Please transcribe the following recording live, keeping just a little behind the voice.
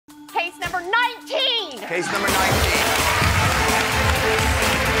number 19. Case number 19.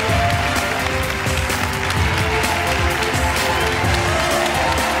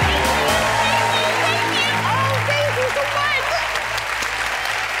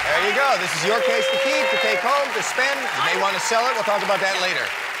 There you go. This is your case to keep, to take home, to spend. You may want to sell it. We'll talk about that later.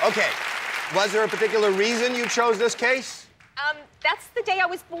 Okay. Was there a particular reason you chose this case? That's the day I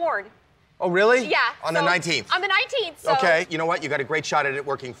was born. Oh, really? Yeah. On the 19th? On the 19th, so... Okay. You know what? You got a great shot at it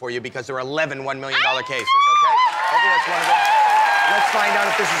working for you because there are 11 $1 million cases, okay? Hopefully that's one of them. Let's find out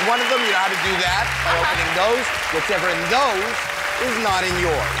if this is one of them. You know how to do that by opening those. Whichever in those is not in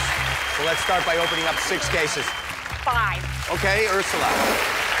yours. So let's start by opening up 6 cases. 5. Okay, Ursula.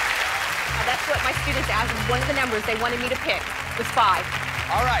 That's what my students asked. One of the numbers they wanted me to pick was 5.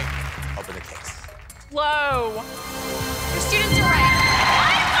 All right. Open the case. Slow. The students are ready.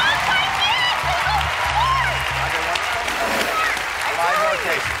 Five more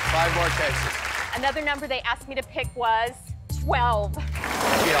cases. 5 more cases. Another number they asked me to pick was 12.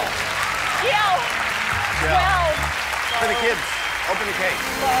 Jill. Jill. 12. For the kids, open the case.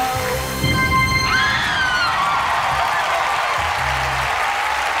 Slow.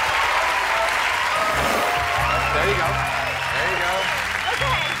 There you go. There you go.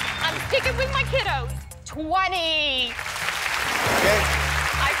 Okay, I'm sticking with my kiddos. 20. Okay.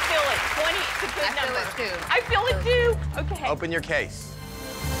 I feel it. 20 is a good number. I feel it, too. I feel it, too. Okay. Open your case.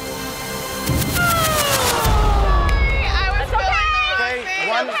 I was okay.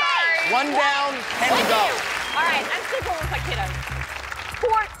 One down, 10 to go. All right, I'm still going with my kiddos.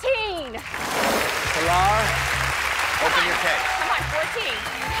 14. Pilar, open your case. Come on, 14.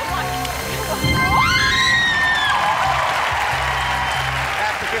 Come on.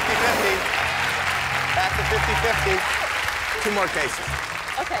 Back to 50-50. Back to 50-50. 2 more cases.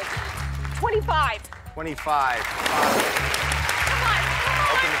 Okay. 25. 25. Come on.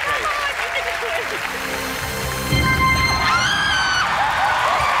 Open the case.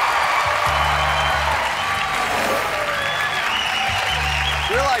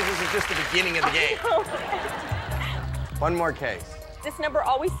 Realize this is just the beginning of the game. 1 more case. This number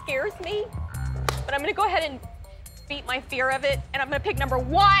always scares me, but I'm going to go ahead and beat my fear of it, and I'm going to pick number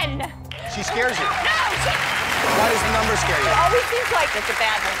 1. She scares you. No! Why does the number scare you? It always seems like it's a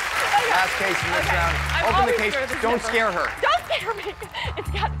bad one. Okay. Last case in this round. I'm Open the always case. scared of this Don't number. scare her. Don't scare me.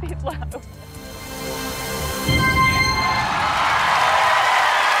 It's got to be low.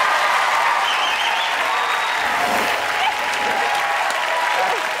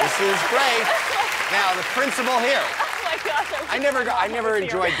 This is great. Now, the principal here. Oh my gosh. I never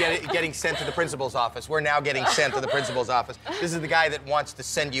enjoyed getting sent to the principal's office. We're now getting sent to the principal's office. This is the guy that wants to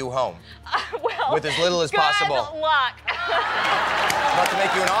send you home. Well, with as little as possible. Good luck. I'm about to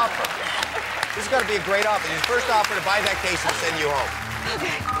make you an offer. This has got to be a great offer. His first offer to buy that case and send you home.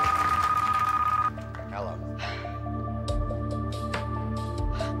 Hello.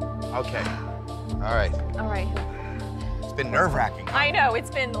 Okay. All right. All right. It's been nerve-wracking. Huh? I know. It's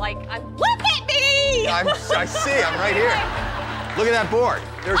been like, look at me! I see. I'm right here. Look at that board.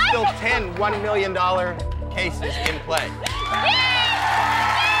 There's still 10 $1 million cases in play.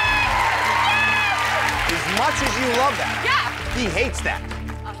 As much as you love that, he hates that.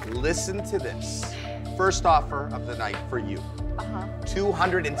 Listen to this. First offer of the night for you.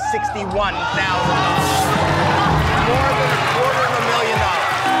 $261,000. More than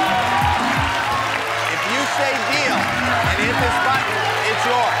 $250,000. If you say deal and hit this button, it's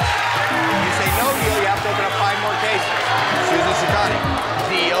yours. If you say no deal, you have to open up 5 more cases. Susan Cukjati,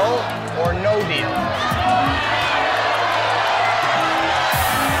 deal or no deal?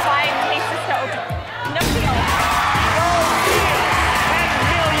 5 cases to open. No deal. No deal.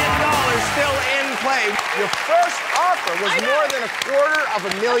 $10 million still in play. Your first offer was more than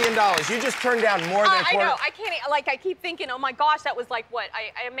 $250,000. You just turned down more than a quarter. I know. I can't. Like, I keep thinking, oh my gosh, that was like what?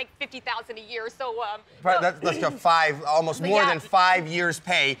 I make $50,000 a year. So Let's go 5, almost more than 5 years'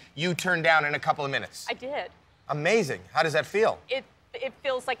 pay. You turned down in a couple of minutes. I did. Amazing. How does that feel? It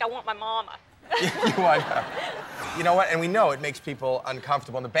feels like I want my mama. You know what? And we know it makes people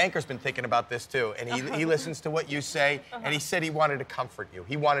uncomfortable. And the banker's been thinking about this too. And he listens to what you say. And he said he wanted to comfort you.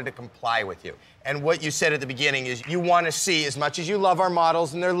 He wanted to comply with you. And what you said at the beginning is you want to see, as much as you love our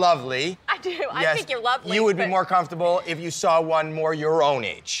models and they're lovely. I do. Yes, I think you're lovely. You would be more comfortable if you saw one more your own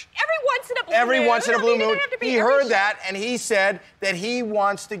age. Every once in a blue moon. Every once in a blue moon. He heard show. that and he said that he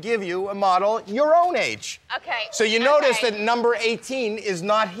wants to give you a model your own age. Okay. So you notice that number 18 is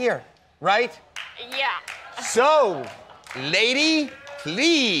not here, right? Yeah. So, lady,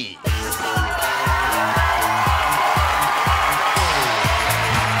 please.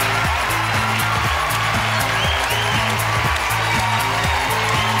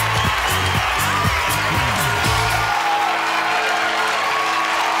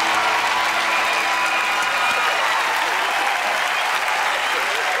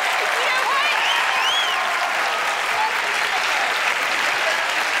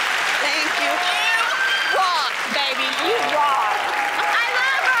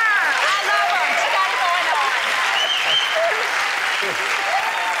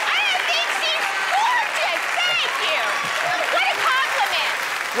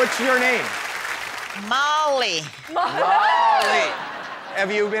 What's your name? Molly. Molly.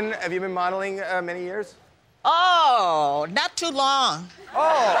 Have you been modeling many years? Oh, not too long.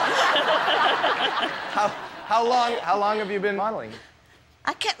 Oh. How long have you been modeling?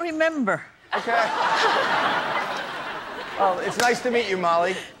 I can't remember. Okay. Well, it's nice to meet you,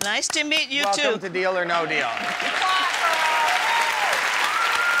 Molly. Nice to meet you, Welcome too. to Deal or No Deal.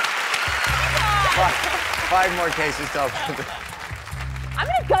 Five more cases to open. I'm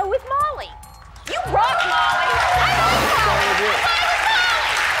gonna go with Molly. You rock, Molly. What's going with you?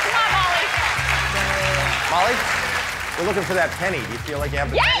 Come on, Molly. Molly, we're looking for that penny. Do you feel like you have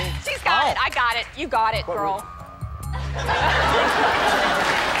the penny? Yes, she's got it. I got it. You got it, girl.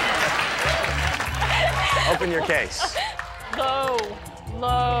 Open your case. Low.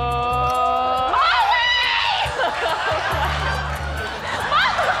 Molly! So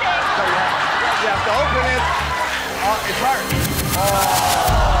you have to open it. Oh, it's hard.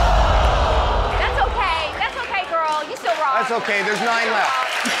 That's okay, girl. You still rock. That's okay. There's 9 left.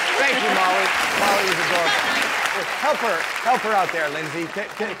 Thank you, Molly. Molly was adorable. Help her out there, Lindsay.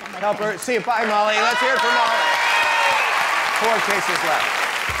 Help her. See you. Bye, Molly. Let's hear it for Molly. 4 cases left.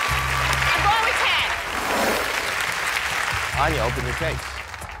 I'm going with 10. Anya, open your case.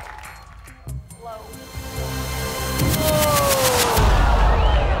 Low.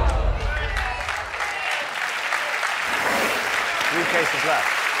 3 cases left.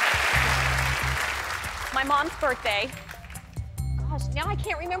 My mom's birthday. Gosh, now I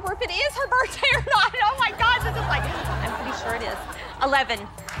can't remember if it is her birthday or not. Oh my God, this is like, I'm pretty sure it is. 11. Okay,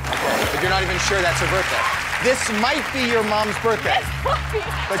 but you're not even sure that's her birthday. This might be your mom's birthday.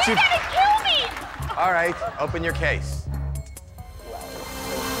 But She's you- gonna kill me! All right, open your case.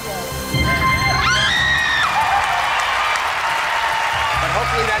 But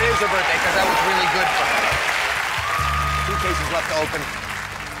hopefully that is her birthday, because that was really good for her. 2 cases left to open.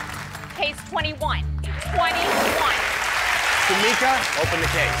 Case 21. 21. Tamika, open the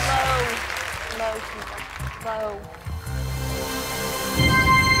case. Low, Tamika. Low.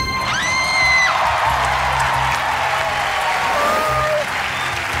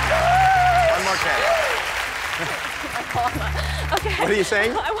 One more case. Mama. Okay. What are you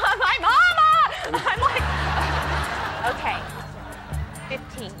saying? I want my mama! I'm like, okay.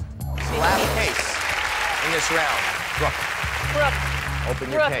 15. Last case in this round. Brooke, Brooke.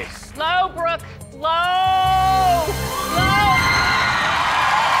 open your case. Low, Brooke. Low.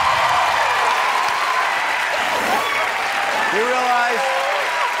 You realize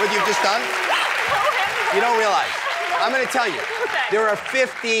what you've just done? You don't realize. I'm going to tell you. There are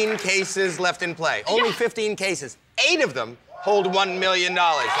 15 cases left in play. Only 15 cases. 8 of them hold $1 million. You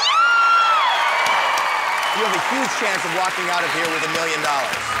have a huge chance of walking out of here with $1 million.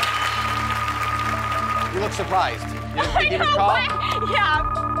 You look surprised. You didn't even call? Yeah.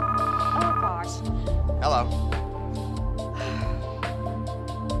 Oh, gosh. Hello.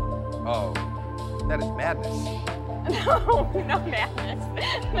 Oh, that is madness. No madness.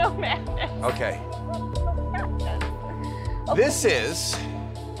 No madness. Okay. This is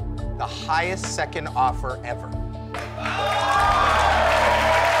the highest second offer ever.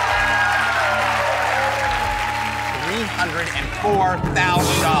 $304,000. 4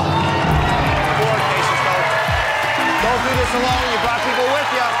 cases total. Don't do this alone. You brought people with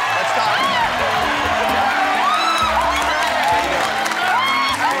you. Let's talk. How you doing?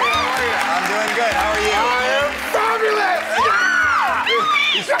 How are you? I'm doing good. How are you? I am fabulous!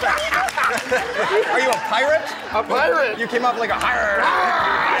 Are you a pirate? A pirate! You came up like a pirate.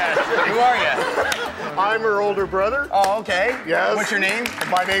 Yes. Who are you? I'm her older brother. Oh, okay. Yes. What's your name?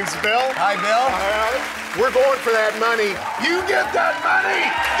 My name's Bill. Hi, Bill. We're going for that money. You get that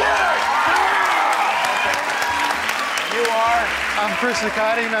money! You are? I'm Chris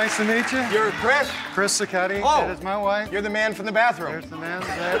Cukjati. Nice to meet you. You're Chris? Chris Cukjati. Oh. That is my wife. You're the man from the bathroom. There's the man.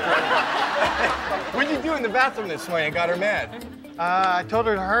 What did you do in the bathroom this morning? It got her mad. I told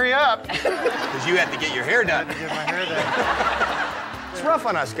her to hurry up. Because you had to get your hair done. to get my hair done. It's rough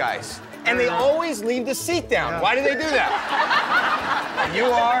on us guys. And they always leave the seat down. Yeah. Why do they do that? You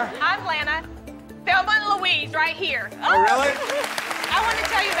are? I'm Lana. Thelma and Louise, right here. Oh, really? I want to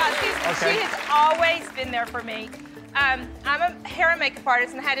tell you about Susan. Okay. She has always been there for me. I'm a hair and makeup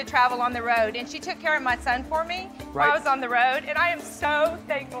artist and had to travel on the road, and she took care of my son for me while I Right. was on the road, and I am so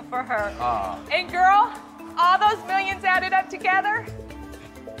thankful for her. Aw. And girl, all those millions added up together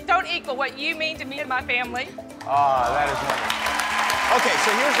don't equal what you mean to me and my family. Oh, that is wonderful. Okay,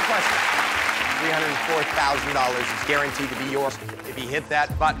 so here's the question. $304,000 is guaranteed to be yours if you hit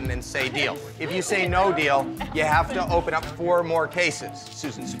that button and say deal. If you say no deal, you have to open up 4 more cases.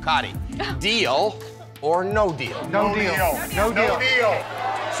 Susan Cukjati, deal or no deal? No deal. No deal. No deal.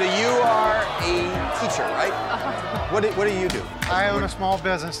 So you are a teacher, right? What do you do? I own a small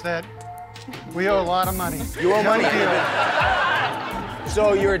business that we owe a lot of money. You owe money. deal.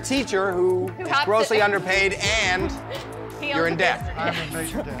 So you're a teacher who is has grossly to- underpaid and you're in debt. I'm in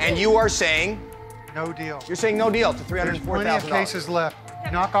major debt. And you are saying, No deal. you're saying no deal to There's plenty of $304,000. cases left.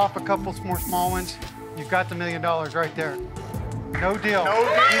 Knock off a couple more small ones, you've got the $1 million right there. No deal. No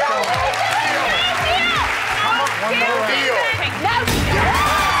deal. Keep going. Come on, one more deal.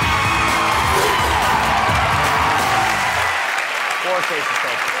 Four cases,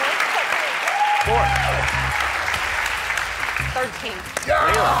 folks. Four. 13.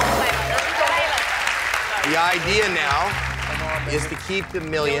 The idea now is to keep the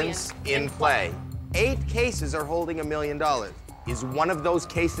millions in play. 8 cases are holding $1 million. Is one of those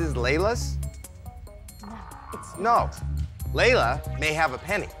cases Layla's? No. Layla may have a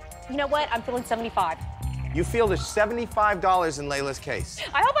penny. You know what? I'm feeling 75. You feel there's $75 in Layla's case.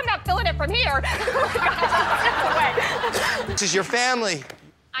 I hope I'm not feeling it from here. Oh my gosh, step away. This is your family.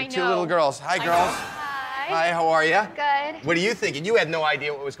 I Your two know. little girls. Hi, I know. girls. Hi. Hi, how are you? Good. What are you thinking? You had no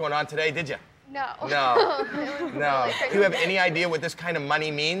idea what was going on today, did you? No. No. No. Really crazy. Do you have any idea what this kind of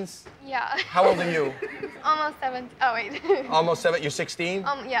money means? Yeah. How old are you? Almost 7. Oh, wait. Almost 7. You're 16?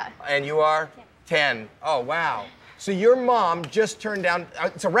 Yeah. And you are? 10. Oh, wow. So your mom just turned down,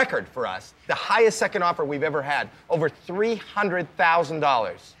 it's a record for us, the highest second offer we've ever had, over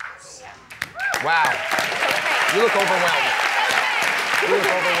 $300,000. Wow. You look overwhelmed. You look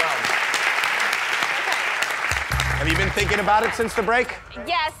overwhelmed. Have you been thinking about it since the break?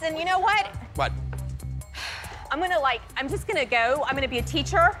 Yes, and you know what? What? I'm just gonna go. I'm gonna be a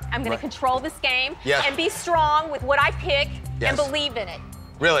teacher. I'm gonna Right. control this game. Yes. And be strong with what I pick Yes. and believe in it.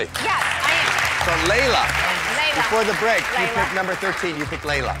 Really? Yes, I So Layla, am. Layla. before the break, you Layla. picked number 13, you picked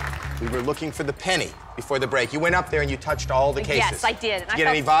Layla. We were looking for the penny before the break. You went up there and you touched all the cases. Yes, I did. Did you get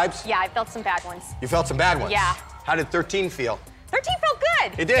any vibes? Yeah, I felt some bad ones. You felt some bad ones? Yeah. How did 13 feel? 13 felt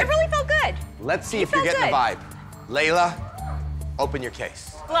good. It did? It really felt good. Let's see You if you're felt getting good. the vibe. Layla, open your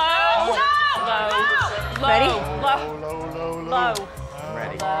case. Low. Low. Ready? Low. Low. I'm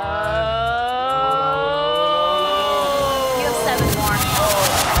ready. You have 7 more.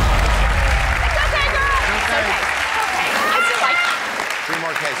 It's okay, girl. It's okay. Okay. I still like it. 3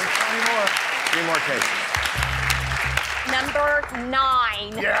 more cases. 3 more cases. Number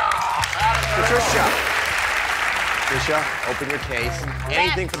 9. Patricia. Patricia, open your case.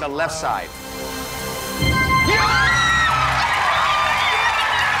 Anything from the left side.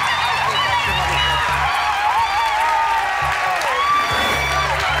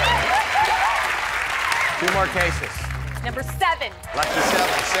 Two more cases. Number 7. Lucky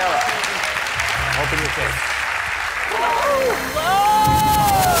 7. Sarah, open your case.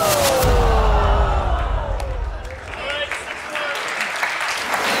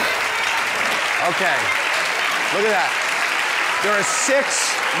 Okay, look at that. There are 6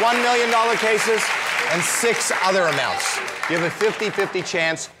 $1 million cases and 6 other amounts. You have a 50-50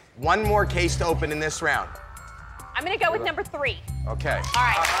 chance. 1 more case to open in this round. I'm gonna go with number 3. Okay. All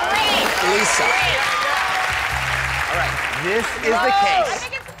right, 3. Lisa. 3. All right, this is the I case.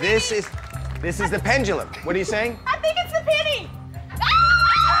 think it's the This is the pendulum. What are you saying? I think it's the penny. You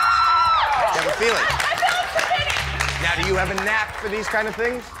have a feeling. I feel it's the penny. Now, do you have a knack for these kind of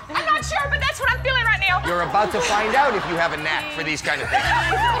things? I'm not sure, but that's what I'm feeling right now. You're about to find out if you have a knack for these kind of things.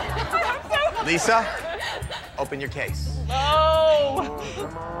 Lisa, open your case. Low. Low.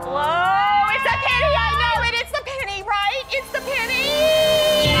 It's the penny. I know it. It's the penny, right? It's the penny.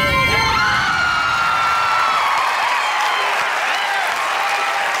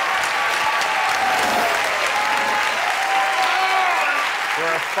 There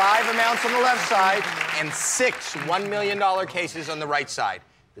are 5 amounts on the left side and 6 $1 million cases on the right side.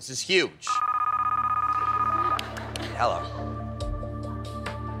 This is huge. Hello.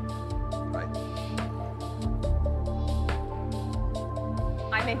 Right.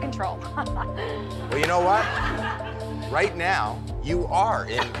 I'm in control. Well, you know what? Right now, you are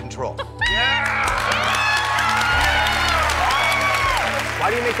in control. Why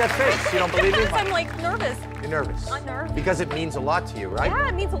do you make that face? You don't believe me? Because I'm like nervous. You're nervous. I'm nervous. Because it means a lot to you, right? Yeah,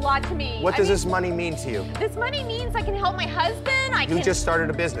 it means a lot to me. What does this money mean to you? This money means I can help my husband. You just started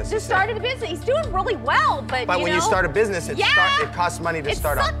a business. you just said. started a business. He's doing really well, but But you when know, you start a business, it costs money to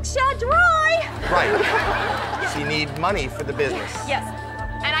start up. It's such a dry. Right. So you need money for the business. Yes.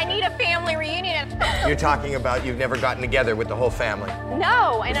 And I need a family reunion. You're talking about you've never gotten together with the whole family.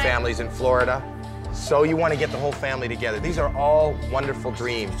 No, and Your family's in Florida. So you want to get the whole family together. These are all wonderful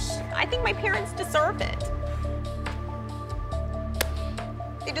dreams. I think my parents deserve it.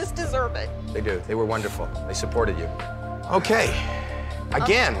 They just deserve it. They do. They were wonderful. They supported you. Okay.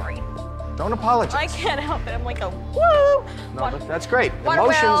 Again, don't apologize. I can't help it. I'm like a woo. No, but that's great. Water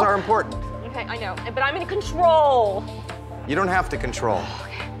Emotions well. are important. Okay, I know, but I'm in control. You don't have to control.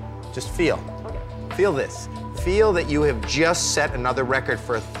 Okay. Just feel. Okay. Feel this. Feel that you have just set another record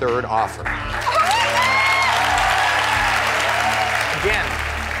for a third offer. Again,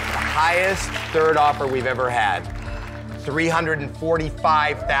 the highest third offer we've ever had.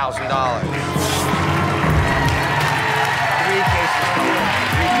 $345,000. 3 cases.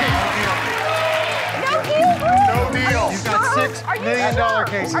 No deal. You've got $6 million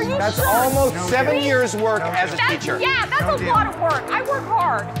cases. Are you That's sure? almost No 7 deal. years' work No as a deal. teacher. Yeah, that's No a deal. lot of work. I work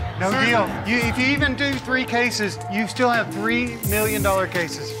hard. No deal. If you even do 3 cases, you still have $3 million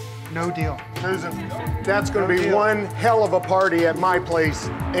cases. No deal. Susan, that's going to be deal. one hell of a party at my place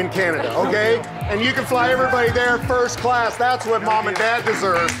in Canada, okay? And you can fly everybody there first class. That's what Mom and Dad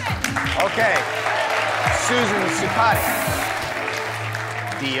deserve. Okay. Susan Cukjati.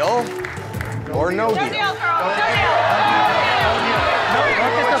 Deal or no No deal? deal, girl. No deal.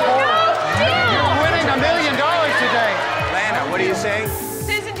 Look at the board. You're winning $1 million today. Lana, what are you saying?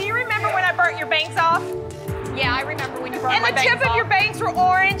 Susan, do you remember when I burnt your bangs off? Yeah, I remember when you brought And my the tip bangs of your off. bangs were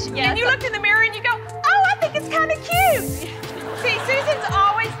orange, Yes. and you looked in the mirror and you go, oh, I think it's kind of cute. See, Susan's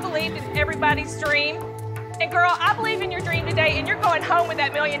always believed in everybody's dream. And girl, I believe in your dream today, and you're going home with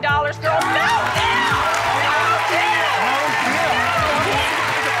that $1 million, girl. No deal! No deal!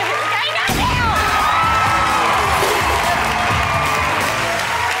 Okay, no deal.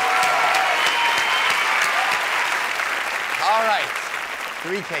 All right.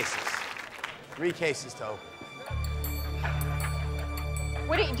 3 cases. 3 cases to open.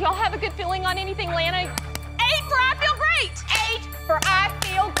 Do y'all have a good feeling on anything, Lana? 8 for I feel great. 8 for I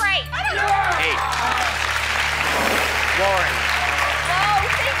feel great. 8. Lauren. Low,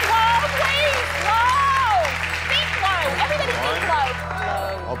 think low, please. Low. Think low. Everybody think low.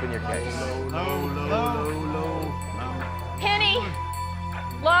 Low. Open your case. Penny.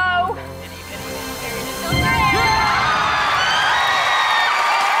 Low.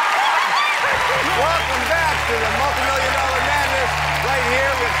 Welcome back to the multi-million-dollar madness. Right here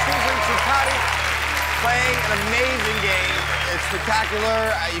with Susan Cukjati playing an amazing game. It's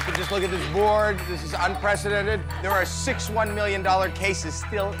spectacular. You can just look at this board. This is unprecedented. There are 6 $1 million cases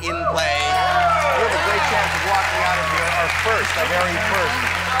still in play. You have a great chance of walking out of here our very first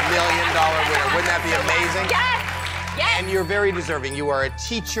 $1 million winner. Wouldn't that be amazing? Yes. Yes. And you're very deserving. You are a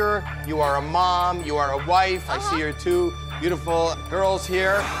teacher, you are a mom, you are a wife. I see your 2 beautiful girls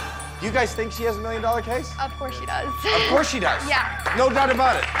here. Do you guys think she has $1 million case? Of course she does. Of course she does. Yeah. No doubt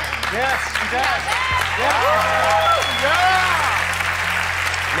about it. Yes, she does.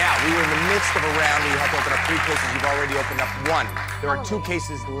 Now, we were in the midst of a round where you have to open up 3 cases. You've already opened up 1. There are 2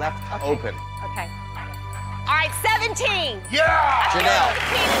 cases left open. Okay. All right, 17. Yeah! Janelle.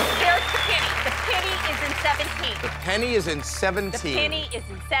 There's the penny. The penny is in 17. The penny is in 17. The penny is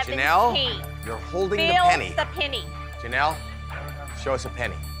in 17. Janelle, you're holding the Feel penny. the penny. Janelle, show us a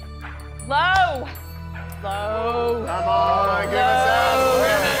penny. Low. Low. Come on, give us that.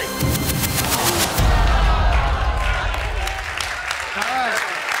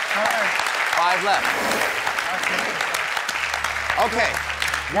 All right. 5 left. Okay,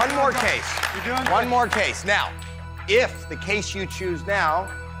 1 more case. You're doing 1 good. more case. Now, if the case you choose now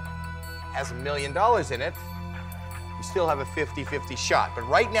has $1 million in it, you still have a 50-50 shot. But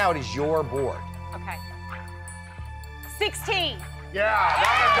right now, it is your board. Okay. 16. Yeah,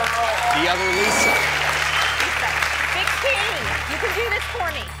 that girl. The other Lisa. 16. You can do this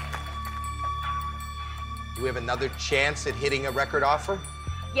for me. Do we have another chance at hitting a record offer?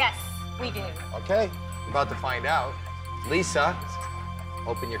 Yes, we do. Okay, we're about to find out. Lisa,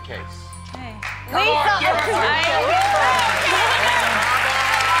 open your case. Lisa. Here we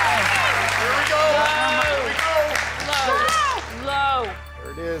go. Low.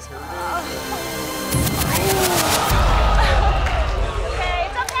 Here it is. Okay,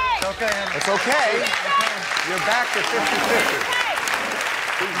 it's okay. Okay, honey. It's okay. You're back to 50-50.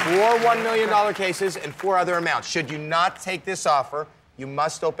 4 $1 million cases and 4 other amounts. Should you not take this offer, you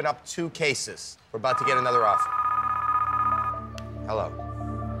must open up 2 cases. We're about to get another offer. Hello.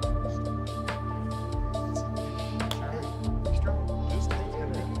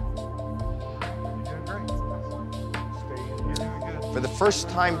 For the first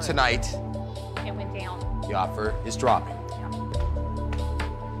time tonight, It went down. the offer is dropping.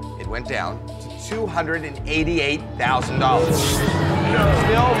 It went down to $288,000.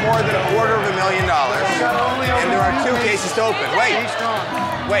 Still more than $250,000. And there are 2 cases to open.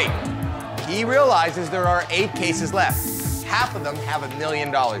 Wait. He realizes there are 8 cases left. Half of them have $1 million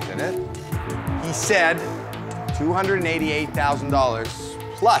in it. He said $288,000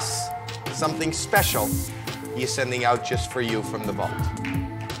 plus something special he's sending out just for you from the vault.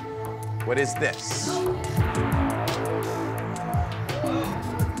 What is this?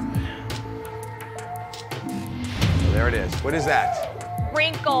 There it is. What is that?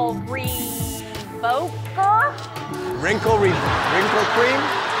 Wrinkle revoker? Wrinkle cream?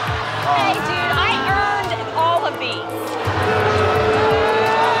 Hey, dude, I earned all of these.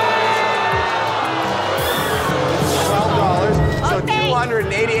 $12. So Okay.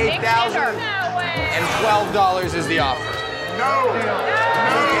 $288,000 and $12 is the offer. No.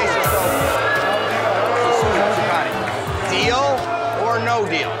 Two cases open. Susan Cukjati. Deal or no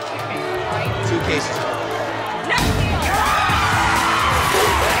deal? Two cases open. No deal.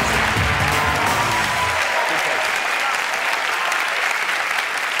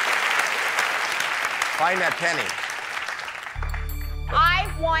 Find that penny. I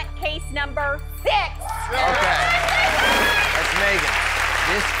want case number 6. Okay. That's Megan.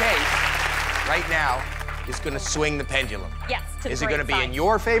 This case, right now, is going to swing the pendulum. Yes, to the Is it going to be great in side.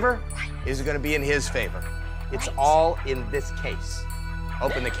 your favor? Is it going to be in his favor? It's all in this case.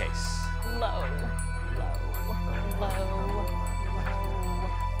 Open the case. Low.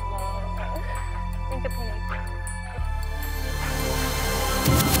 Think the penny.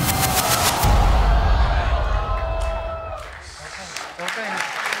 Okay.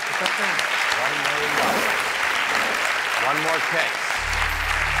 It's okay. $1 million. One more case.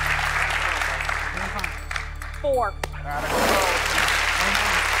 4.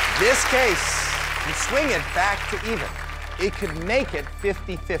 This case can swing it back to even. It could make it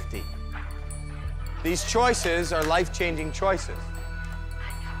 50-50. These choices are life-changing choices.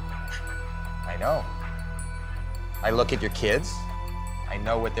 I know. I look at your kids. I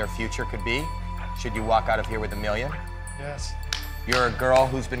know what their future could be. Should you walk out of here with $1 million? Yes. You're a girl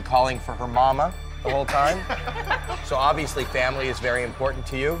who's been calling for her mama the whole time. So obviously family is very important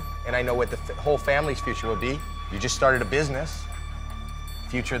to you, and I know what the whole family's future will be. You just started a business.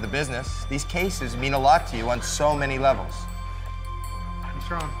 Future of the business. These cases mean a lot to you on so many levels. Be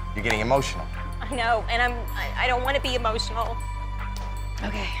strong. You're getting emotional. I know, and I don't want to be emotional.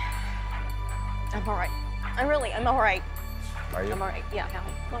 Okay. I'm all right. I'm all right. Are you? I'm all right. Yeah,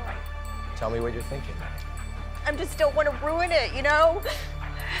 Howie, I'm all right. Tell me what you're thinking. I just don't want to ruin it, you know?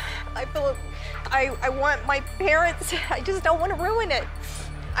 I feel I want my parents, I just don't want to ruin it.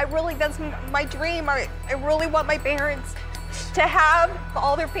 That's my dream. I really want my parents to have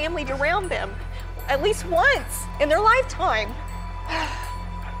all their family around them at least once in their lifetime.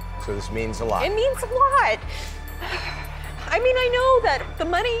 So this means a lot. It means a lot. I mean, I know that the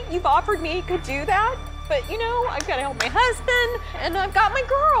money you've offered me could do that, but you know, I've got to help my husband and I've got my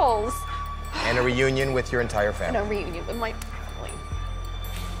girls. And a reunion with your entire And family. a reunion with my family.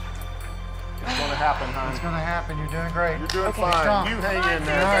 It's gonna happen, hon. It's gonna happen. You're doing great. You're doing Okay. fine. Strong. You hang in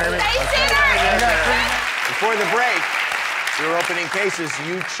there, All right. baby. Stay there. Before the break, we were opening cases.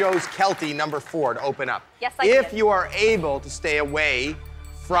 You chose Kelty, number 4, to open up. Yes, I If did. you are able to stay away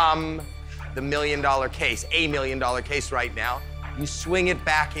from the $1 million case, a $1 million case right now, you swing it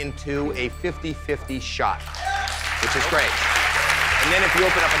back into a 50-50 shot, which is great. And then if you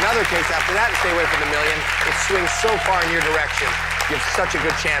open up another case after that and stay away from the $1 million, it swings so far in your direction, you have such a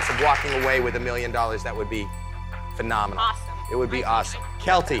good chance of walking away with $1 million. That would be phenomenal. Awesome. It would be awesome.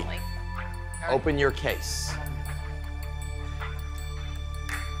 Kelty, open your case.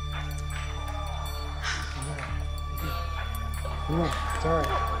 It's all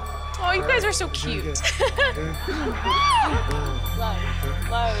right. Oh, you guys are so cute.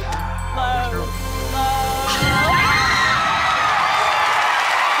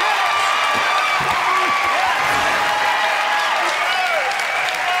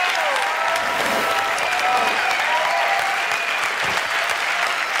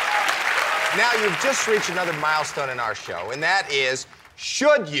 Now, you've just reached another milestone in our show, and that is,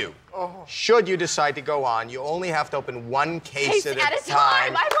 should you decide to go on, you only have to open one case at a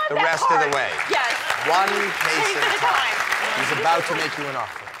time I love the that rest part. of the way. Yes. One case at a time. He's about to make you an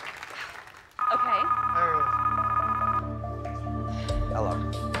offer. Okay. There it is. Hello.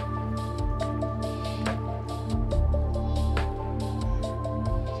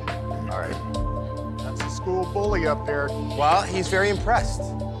 All right. That's a school bully up there. Well, he's very impressed.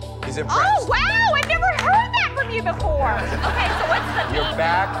 He's impressed. Oh, wow, I've never heard that from you before. Okay, so what's the You're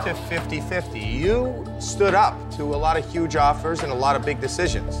back to 50-50. You stood up to a lot of huge offers and a lot of big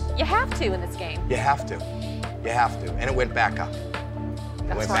decisions. You have to in this game. You have to. You have to. And it went back up. It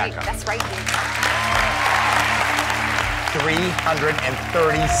That's went right. back up. That's right. $337,000.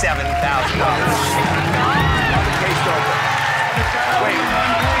 Case open. Wait.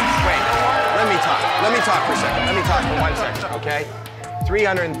 let me talk for a second. Let me talk for 1 second, okay?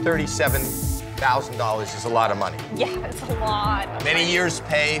 $337,000 is a lot of money. Yeah, it's a lot. Many years'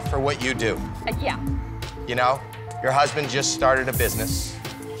 pay for what you do. Yeah. You know, your husband just started a business.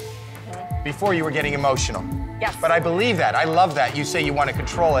 Before you were getting emotional. Yes. But I believe that. I love that. You say you want to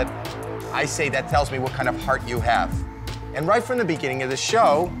control it. I say that tells me what kind of heart you have. And right from the beginning of the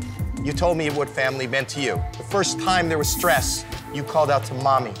show, you told me what family meant to you. The first time there was stress, you called out to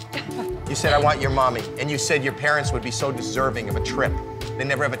mommy. You said, I want your mommy. And you said your parents would be so deserving of a trip. They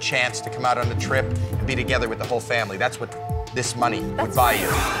never have a chance to come out on a trip and be together with the whole family. That's what this money would buy you.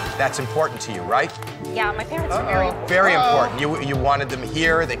 That's important to you, right? Yeah, my parents are very important. Very important. You wanted them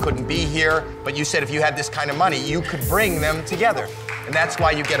here, they couldn't be here, but you said if you had this kind of money, you could bring them together. And that's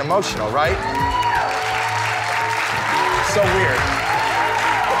why you get emotional, right? It's so weird.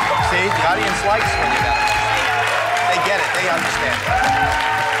 See, the audience likes when you do that. They get it, they understand.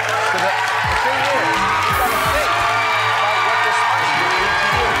 So the thing is, you gotta think about what this money will mean to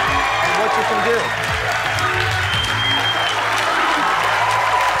you and what you can do.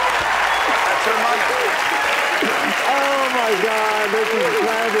 That's your money. Oh my God, this is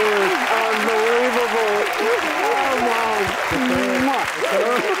fabulous. Unbelievable. Oh, Mom.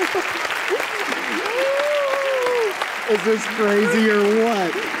 Is this crazy or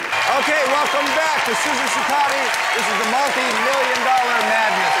what? Okay, welcome back to Susan Cukjati. This is the multi-million-dollar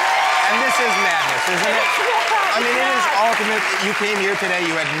madness. And this is madness, isn't it? I mean, it is ultimate. You came here today,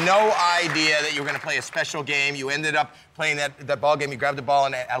 you had no idea that you were going to play a special game. You ended up playing that ball game. You grabbed the ball,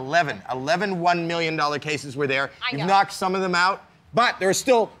 and 11 $1 million cases were there. You've knocked some of them out, but there are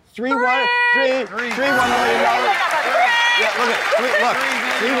still three $1 million. Yeah, look,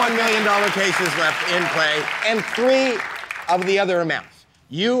 three $1 million cases left in play, and 3 of the other amounts.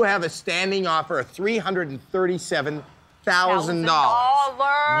 You have a standing offer of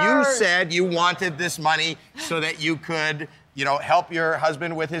 $337,000. You said you wanted this money so that you could, you know, help your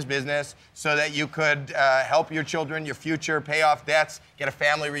husband with his business, so that you could help your children, your future, pay off debts, get a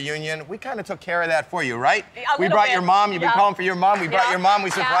family reunion. We kind of took care of that for you, right? We brought your mom. You've been calling for your mom. We brought your mom. We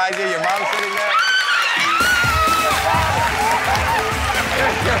surprised you. Your mom's sitting there.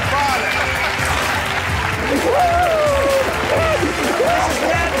 Your father.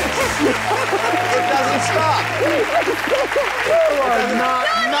 It doesn't stop. You are not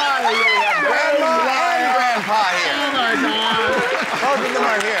nice. Grandma and Grandpa here. Oh my God. Both of them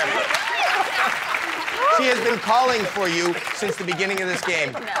are here. She has been calling for you since the beginning of this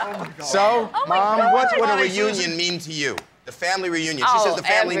game. So, Mom, what would a reunion mean to you? The family reunion. She says the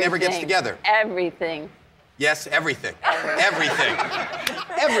family never gets together. Everything. Yes, everything. Everything.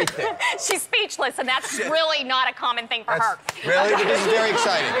 Everything. She's speechless, and that's really not a common thing for her. Really? But this is very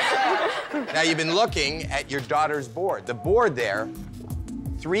exciting. Now, you've been looking at your daughter's board. The board there,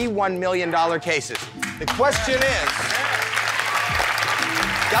 3 $1 million cases. The question is,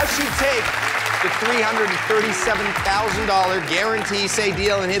 does she take the $337,000 guarantee, say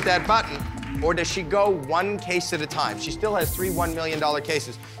deal, and hit that button, or does she go 1 case at a time? She still has 3 $1 million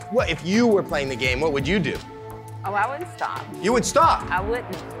cases. What if you were playing the game? What would you do? Oh, I wouldn't stop. You would stop. I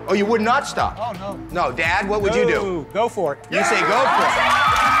wouldn't. Oh, you would not stop. Oh no. No, Dad. What would you do? Go for it. You say go for it.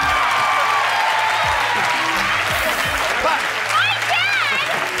 But My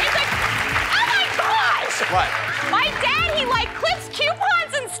dad is a... Oh my gosh! what? My dad, he like clips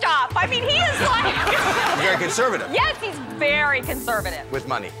coupons and stuff. I mean, he is like... Very conservative. Yes, he's very conservative. With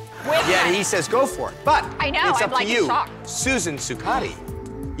money. With Yet money. he says go for it. But I know, it's I'm up like to you, shocked. Susan Cukjati.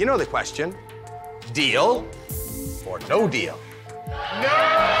 You know the question. Deal or no deal?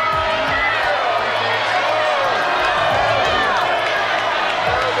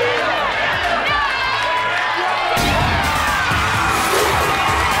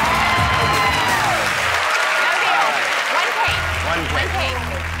 One case.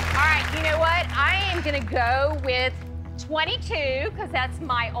 All right, you know what? I am gonna go with 22, because that's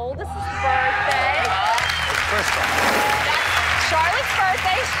my oldest's birthday. Crystal. That's Charlotte's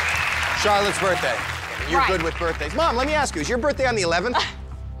birthday. Charlotte's birthday. You're Right. good with birthdays. Mom, let me ask you, is your birthday on the 11th?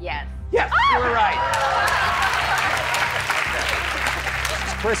 Yes. Yes, you were right.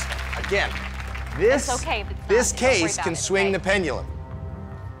 Crystal, again, this, It's okay if it's not. this Don't worry case about can it, swing okay? the pendulum,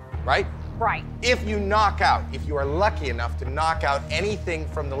 right? Right. If you knock out, if you are lucky enough to knock out anything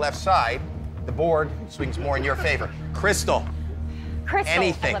from the left side, the board swings more in your favor. Crystal, Crystal.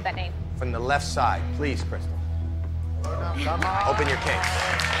 anything I love that name. from the left side, please, Crystal. Open your case.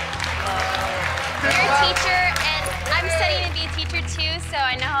 You're a teacher, and I'm studying to be a teacher too, so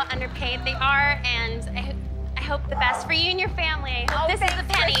I know how underpaid they are, and I hope the best for you and your family. I hope this is the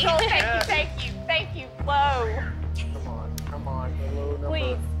penny. Crystal, thank you. Low. Come on. The low number.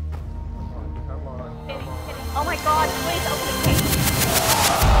 Please. Oh my God, please open the case.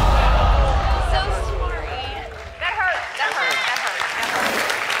 So sorry. That hurt. That hurt. That hurt.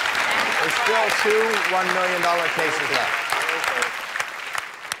 There's still two $1 million cases left.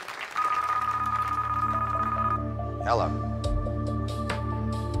 Hello.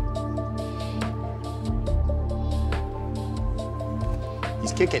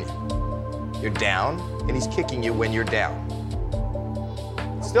 He's kicking you. You're down, and he's kicking you when you're down.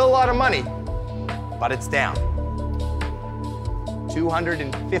 Still a lot of money, but it's down.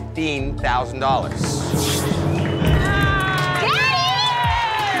 $215,000.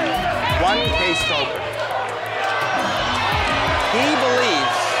 One case to open. He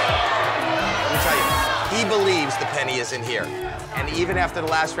believes, let me tell you, he believes the penny is in here. And even after the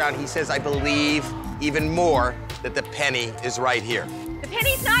last round, he says, I believe even more that the penny is right here. The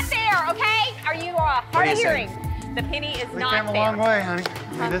penny's not there, okay? Are you hard of hearing? The penny is not there. We came a long way, honey.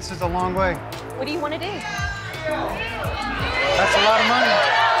 I mean, this is a long way. What do you want to do? That's a lot of money.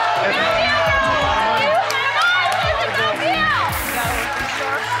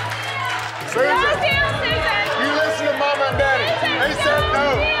 Susan, you listen to Mama and Daddy. They said no.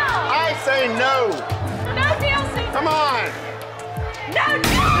 I say no. No deal, Susan. Come on. No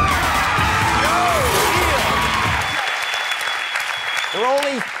deal. There are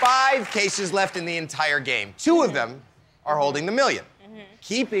only 5 cases left in the entire game. 2 of them are holding the million.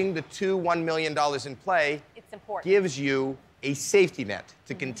 Keeping the two $1 million in play gives you a safety net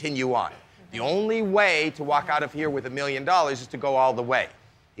to continue on. The only way to walk out of here with $1 million is to go all the way.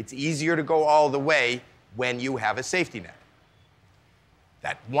 It's easier to go all the way when you have a safety net.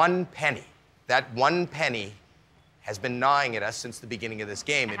 That one penny has been gnawing at us since the beginning of this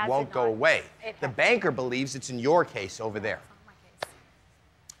game. It won't go away. The banker believes it's in your case over there.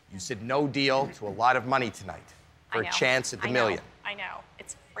 You said no deal to a lot of money tonight for a chance at the million. I know.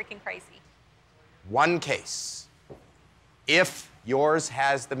 It's freaking crazy. One case. If yours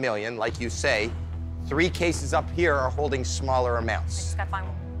has the million, like you say, 3 cases up here are holding smaller amounts. I just got to find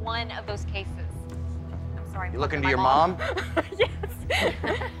one of those cases. I'm sorry. You looking to your mom? Yes.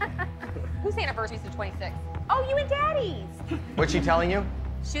 Whose anniversary is the 26th? Oh, you and Daddy's. What's she telling you?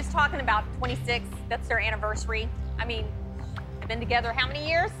 She was talking about 26. That's their anniversary. I mean, they've been together how many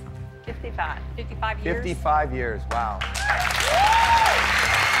years? 55. 55 years. 55 years, wow.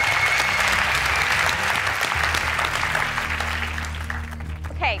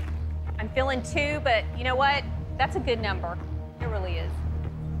 Okay, I'm feeling 2, but you know what? That's a good number. It really is.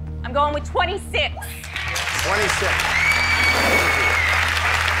 I'm going with 26. 26.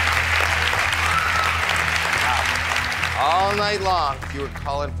 Wow. All night long, you were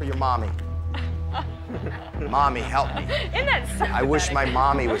calling for your mommy. Mommy, help me. Isn't that so I wish my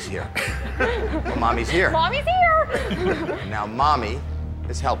mommy was here. Well, mommy's here. Mommy's here. And now mommy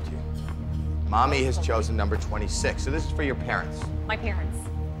has helped you. Mommy has chosen number 26. So this is for your parents. My parents.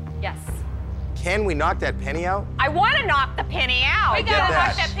 Yes. Can we knock that penny out? I want to knock the penny out. We gotta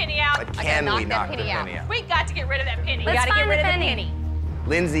knock that penny out. But can we knock the penny out? We got to get rid of that penny. We got to get rid of the penny.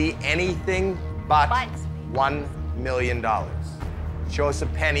 Lindsay, anything but $1 million. Show us a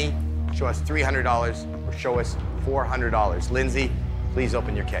penny, show us $300, or show us $400. Lindsay, please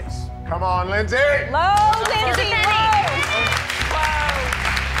open your case. Come on, Lindsay. Low, Lindsay, low.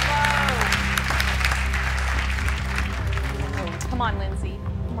 Come on, Lindsay.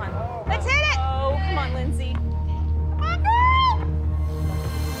 Come on. Let's hit it. Oh, come on, Lindsay. Come on, girl.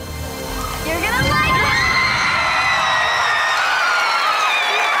 You're gonna like that!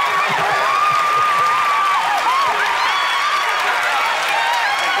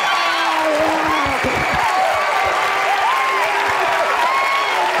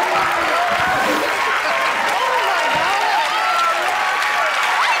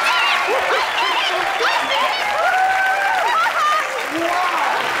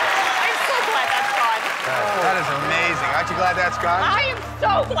 That is amazing. Aren't you glad that's gone? I am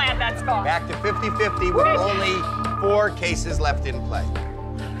so glad that's gone. Back to 50-50 with only 4 cases left in play.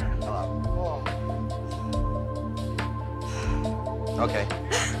 Hello. Okay.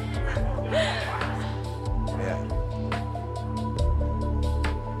 Yeah.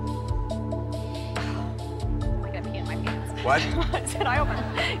 I gotta pee in my pants. What? I said I open.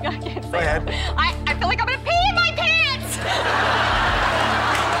 I can't say Go ahead. I feel like I'm gonna pee in my pants.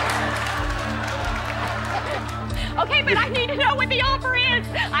 Okay, but I need to know what the offer is.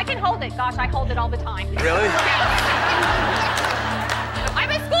 I can hold it. Gosh, I hold it all the time. Really? I'm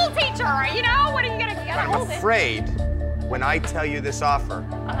a school teacher. You know, what are you gonna I'm hold it? afraid when I tell you this offer,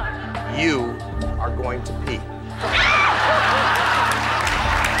 you are going to pee.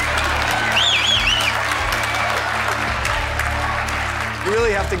 You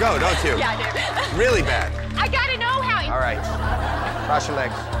really have to go, don't you? Yeah, I do. Really bad. I gotta know how. All right. Cross your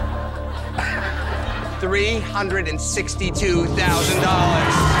legs. $362,000. Don't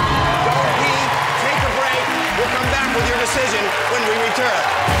pee, take a break. We'll come back with your decision when we return.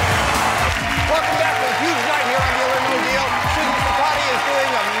 Welcome back to a huge night here on Deal or No Deal. Susan Cukjati is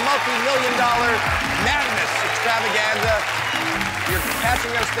doing a multi-million-dollar madness extravaganza. You're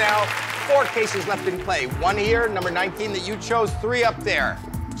catching us now. 4 cases left in play. 1 here, number 19 that you chose, 3 up there.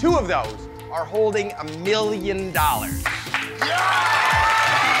 2 of those are holding $1 million.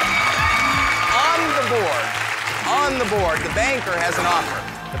 On the board, the banker has an offer.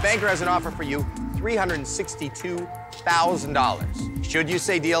 The banker has an offer for you, $362,000. Should you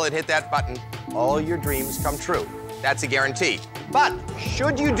say deal and hit that button, all your dreams come true. That's a guarantee. But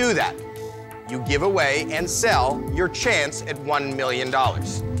should you do that, you give away and sell your chance at $1 million.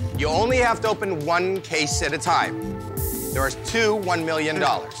 You only have to open 1 case at a time. There are 2 $1 million.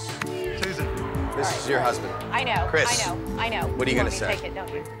 Susan. This is your husband. I know. Chris. I know. What are you gonna say? Take it,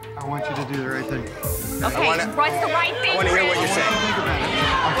 don't you? I want you to do the right thing. Okay, what's the right thing? I want to hear what you're saying. Think about it.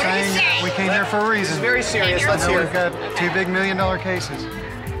 I'm What are you saying saying? we came here for a This reason. is very serious. I Let's know hear we've got 2 big $1 million cases,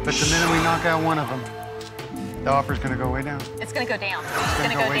 but the minute we knock out one of them, the offer's going to go way down. It's gonna go down. It's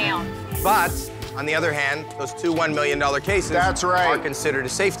gonna go down. But, on the other hand, those 2 $1 million cases That's right. are considered a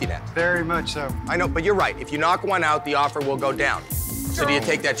safety net. Very much so. I know, but you're right. If you knock one out, the offer will go down. So do you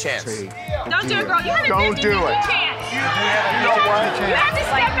take that chance? Don't do it, girl. You have a Don't 50-50 do it. chance. You know what? You have to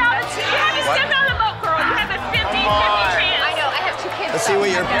step out of the boat, girl. You have a 50-50 chance. I know, I have 2 kids. Let's see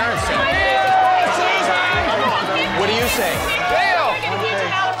what your parents say. What do you say?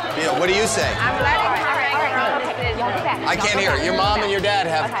 Bill, what do you say? I'm letting her make her decision. I can't hear it. Your mom and your dad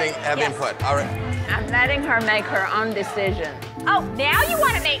have input. All right. I'm letting her make her own decision. Oh, now you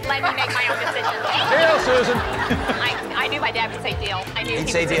want to let me make my own decision. Deal, Susan. I knew my dad would say deal. I knew He'd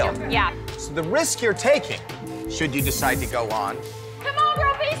he say would deal. Yeah. So the risk you're taking, should you decide to go on, Come on,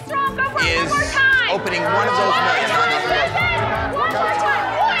 girl, be strong. Go for it is one more time. opening one of those million. One more time. One more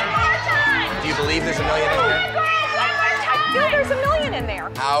time. Do you believe there's $1 million in here? I feel there's $1 million in there.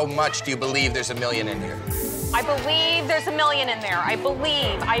 How much do you believe there's $1 million in here? I believe there's $1 million in there. I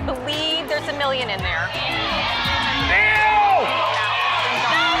believe there's $1 million in there.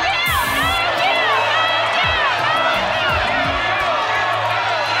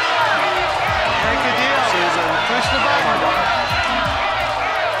 Make a deal, Susan. Push the button.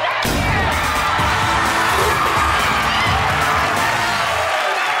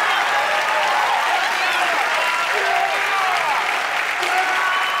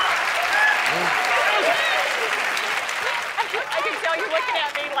 I can tell you're looking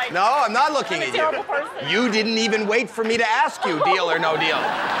at me like. No, I'm not looking I'm a at terrible you. person. You didn't even wait for me to ask you, deal or no deal.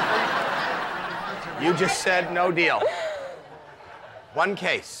 You just said no deal. 1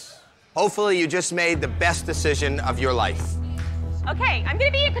 case. Hopefully you just made the best decision of your life. Okay, I'm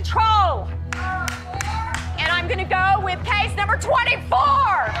gonna be in control. And I'm gonna go with case number 24.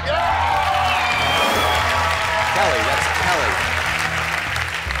 Kelly, that's Kelly.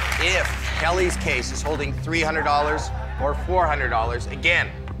 If Kelly's case is holding $300 or $400, again,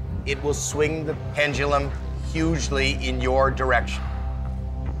 it will swing the pendulum hugely in your direction.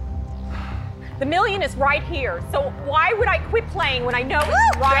 The $1 million is right here, so why would I quit playing when I know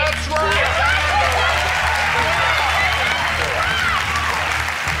it's right That's right. here?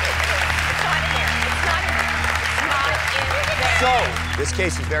 It's not in there. It's not in there. So, this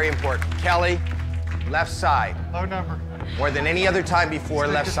case is very important. Kelly, left side. Low number. More than any other time before,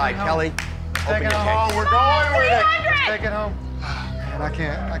 Take left this side. thing home. Kelly, Take open it your home. case. We're going with it. 300. Take it home. Man,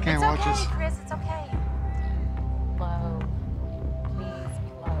 I can't watch this. Chris, it's okay. Low. Please,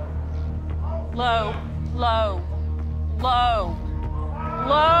 low. Low, low, low,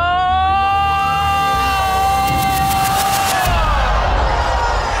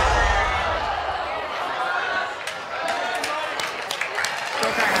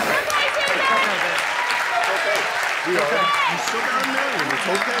 You still got $1 million. It's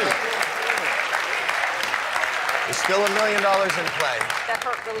okay. There's still $1 million in play. That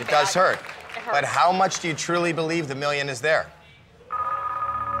hurt really It bad. does hurt. It hurts. But how much do you truly believe the $1 million is there?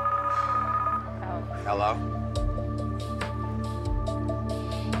 Hello?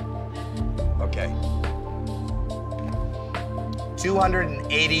 Okay.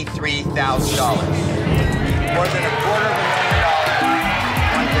 $283,000. More than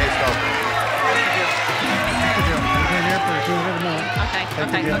 $250,000. 1 case open. Take the deal. We came here for $200 million. Okay,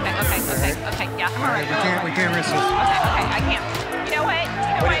 Take the deal. okay. Yeah, I'm all right. We can't risk this. Okay, I can't. You know what?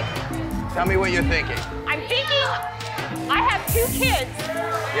 Tell me what you're thinking. I'm thinking I have 2 kids.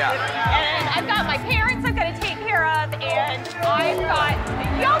 Yeah. And I've got my parents I've got to take care care of, and I've got,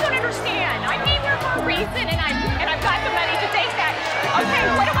 y'all don't understand. I came here for a reason, and I've got the money to take that. Okay,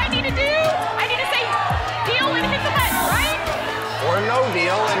 what do I need to do? I need to say deal and hit the button, right? Or no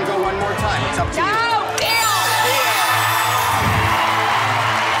deal and go one more time. It's up to you. No, deal!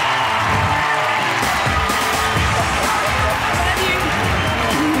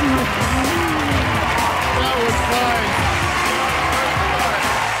 That was fine.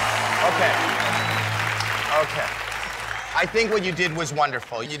 Okay. I think what you did was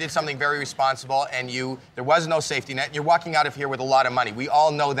wonderful. You did something very responsible, and there was no safety net. You're walking out of here with a lot of money. We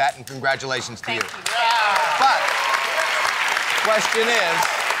all know that, and congratulations to you. But, question is,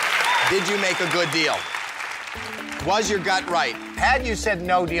 did you make a good deal? Was your gut right? Had you said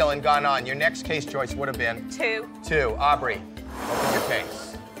no deal and gone on, your next case choice would have been? 2. 2. Aubrey, open your case.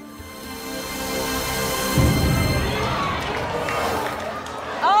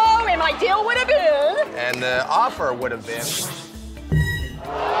 Oh, and my deal would have been? And the offer would have been?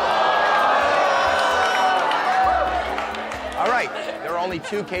 All right, there are only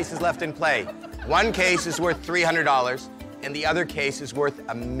 2 cases left in play. One case is worth $300, and the other case is worth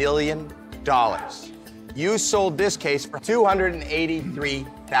 $1 million. You sold this case for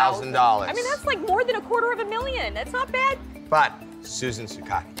 $283,000. I mean, that's like more than $250,000. That's not bad. But, Susan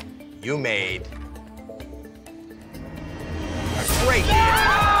Cukjati, you made a great deal.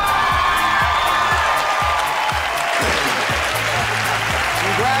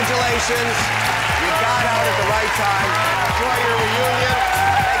 Congratulations. You got out at the right time. Enjoy your reunion.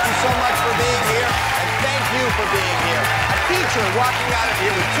 Thank you so much for being here, and thank you for being here. A teacher walking out of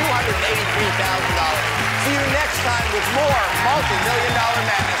here with $283,000. See you next time with more multi-million-dollar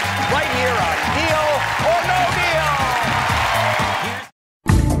madness right here on Deal or No Deal.